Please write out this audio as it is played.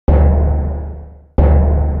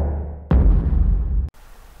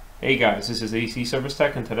Hey guys, this is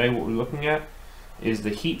acservicetech, and today what we're looking at is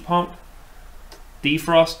the heat pump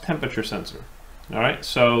defrost temperature sensor. Alright,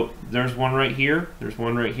 so there's one right here, there's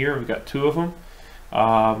one right here, we've got two of them.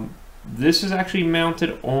 This is actually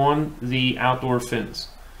mounted on the outdoor fins,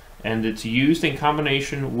 and it's used in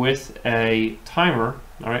combination with a timer,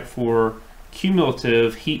 alright, for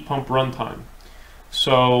cumulative heat pump runtime.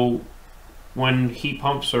 So when heat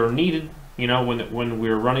pumps are needed, you know, when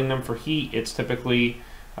we're running them for heat, it's typically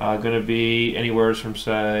going to be anywhere from,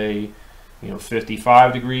 say,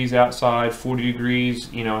 55 degrees outside, 40 degrees,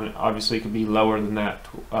 and obviously it could be lower than that,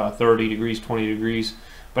 30 degrees, 20 degrees.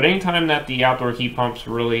 But anytime that the outdoor heat pump's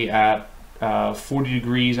really at 40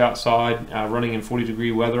 degrees outside, running in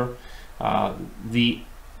 40-degree weather, the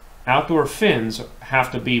outdoor fins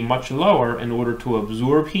have to be much lower in order to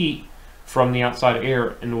absorb heat from the outside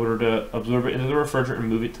air, in order to absorb it into the refrigerant and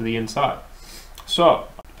move it to the inside. So,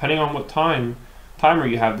 depending on what timer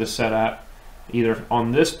you have this set at, either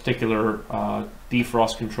on this particular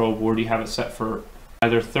defrost control board, you have it set for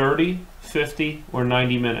either 30, 50, or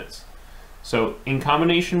 90 minutes. So in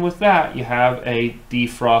combination with that, you have a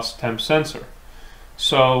defrost temp sensor.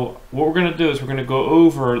 So what we're going to do is we're going to go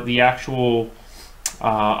over the actual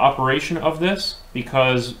operation of this,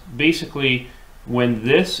 because basically when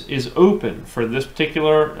this is open for this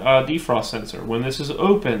particular defrost sensor, when this is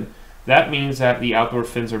open, that means that the outdoor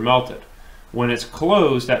fins are melted. When it's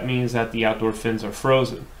closed, that means that the outdoor fins are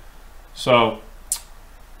frozen. So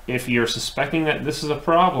if you're suspecting that this is a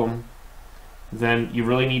problem, then you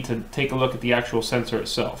really need to take a look at the actual sensor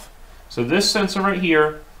itself. So this sensor right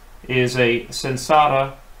here is a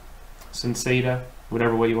Sensata,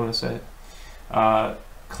 whatever way you want to say it,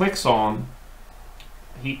 clicks on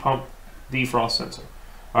heat pump defrost sensor.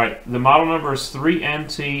 Alright, the model number is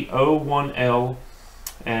 3NT01L,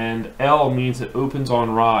 and L means it opens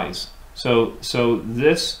on rise. So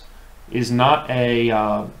this is not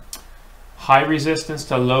a high resistance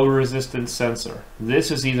to low resistance sensor.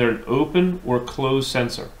 This is either an open or closed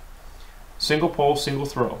sensor. Single pole, single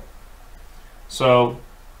throw. So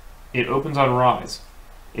it opens on rise.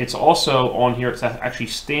 It's also on here, it's actually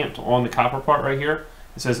stamped on the copper part right here.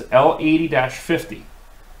 It says L80-50.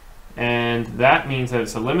 And that means that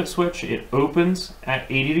it's a limit switch. It opens at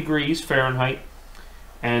 80 degrees Fahrenheit,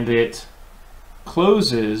 and it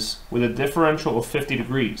closes with a differential of 50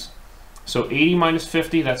 degrees. So 80 minus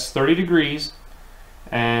 50, that's 30 degrees,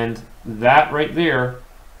 and that right there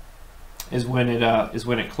is when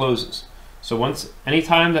it closes. So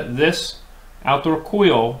anytime that this outdoor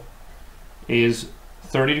coil is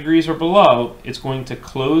 30 degrees or below, it's going to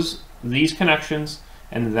close these connections,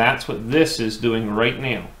 and that's what this is doing right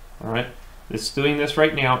now. All right, it's doing this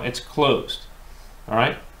right now. It's closed. All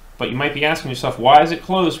right. But you might be asking yourself, why is it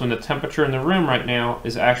closed when the temperature in the room right now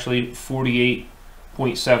is actually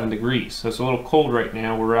 48.7 degrees? So it's a little cold right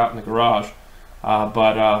now. We're out in the garage,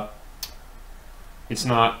 but it's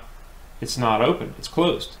not open. It's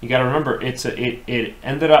closed. You got to remember, it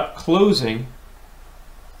ended up closing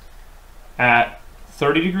at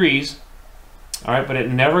 30 degrees. All right, but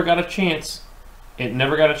it never got a chance. It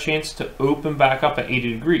never got a chance to open back up at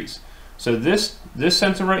 80 degrees. So this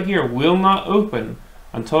sensor right here will not open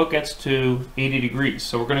until it gets to 80 degrees.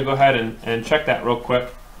 So we're going to go ahead and check that real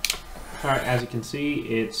quick. Alright, as you can see,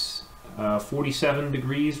 it's 47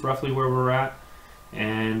 degrees roughly where we're at,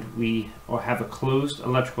 and we have a closed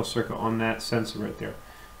electrical circuit on that sensor right there.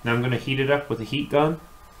 Now I'm going to heat it up with a heat gun,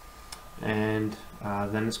 and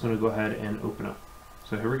then it's going to go ahead and open up.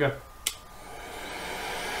 So here we go.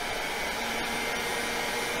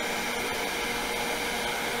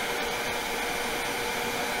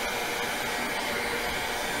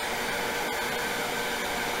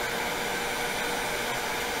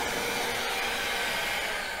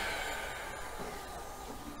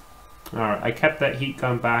 Alright, I kept that heat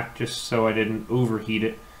gun back just so I didn't overheat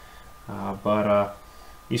it, but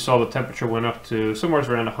you saw the temperature went up to somewhere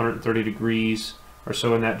around 130 degrees or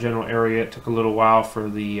so in that general area. It took a little while for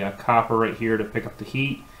the copper right here to pick up the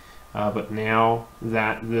heat, but now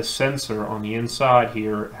that this sensor on the inside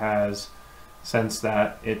here has sensed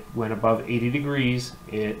that it went above 80 degrees,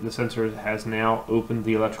 the sensor has now opened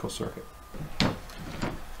the electrical circuit.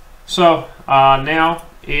 So now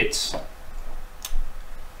it's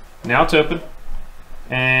open,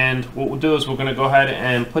 and what we'll do is we're going to go ahead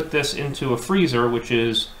and put this into a freezer, which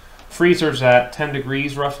is freezers at 10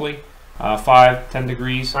 degrees roughly, 5-10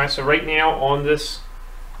 degrees. All right, so right now on this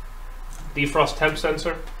defrost temp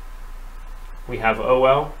sensor, we have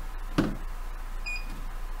OL.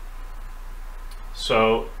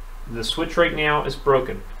 So the switch right now is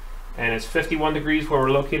broken, and it's 51 degrees where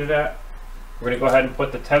we're located at, We're going to go ahead and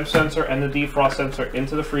put the temp sensor and the defrost sensor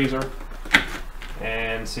into the freezer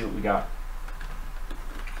and see what we got.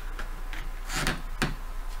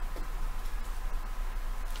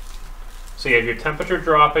 So you have your temperature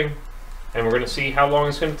dropping, and we're going to see how long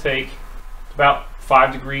it's going to take. It's about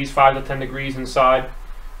 5 degrees, 5 to 10 degrees inside.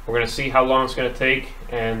 We're going to see how long it's going to take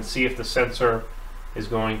and see if the sensor is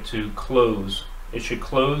going to close. It should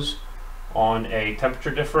close on a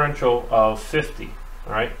temperature differential of 50.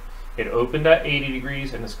 All right. It opened at 80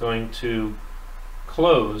 degrees and it's going to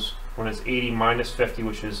close when it's 80 minus 50,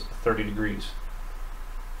 which is 30 degrees.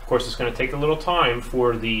 Of course, it's going to take a little time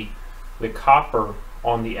for the copper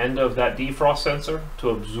on the end of that defrost sensor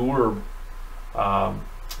to absorb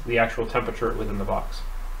the actual temperature within the box.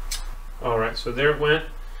 All right, so there it went.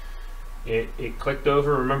 It clicked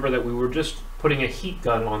over. Remember that we were just putting a heat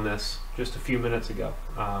gun on this just a few minutes ago.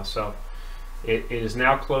 So it is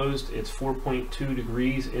now closed. It's 4.2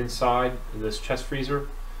 degrees inside this chest freezer,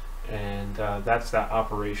 and that's that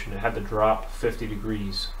operation. It had to drop 50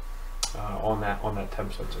 degrees on that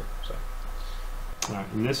temp sensor. So, all right,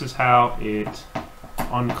 and this is how it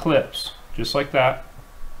unclips, just like that.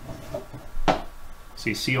 So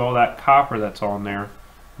you see all that copper that's on there.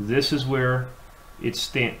 This is where it's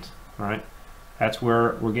stamped. All right, that's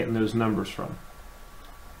where we're getting those numbers from.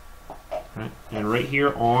 All right, and right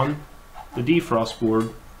here on the defrost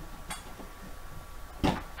board,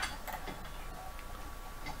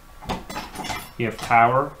 you have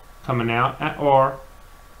power coming out at R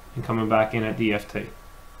and coming back in at DFT.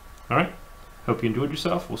 All right, hope you enjoyed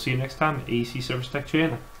yourself. We'll see you next time at AC Service Tech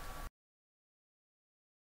channel.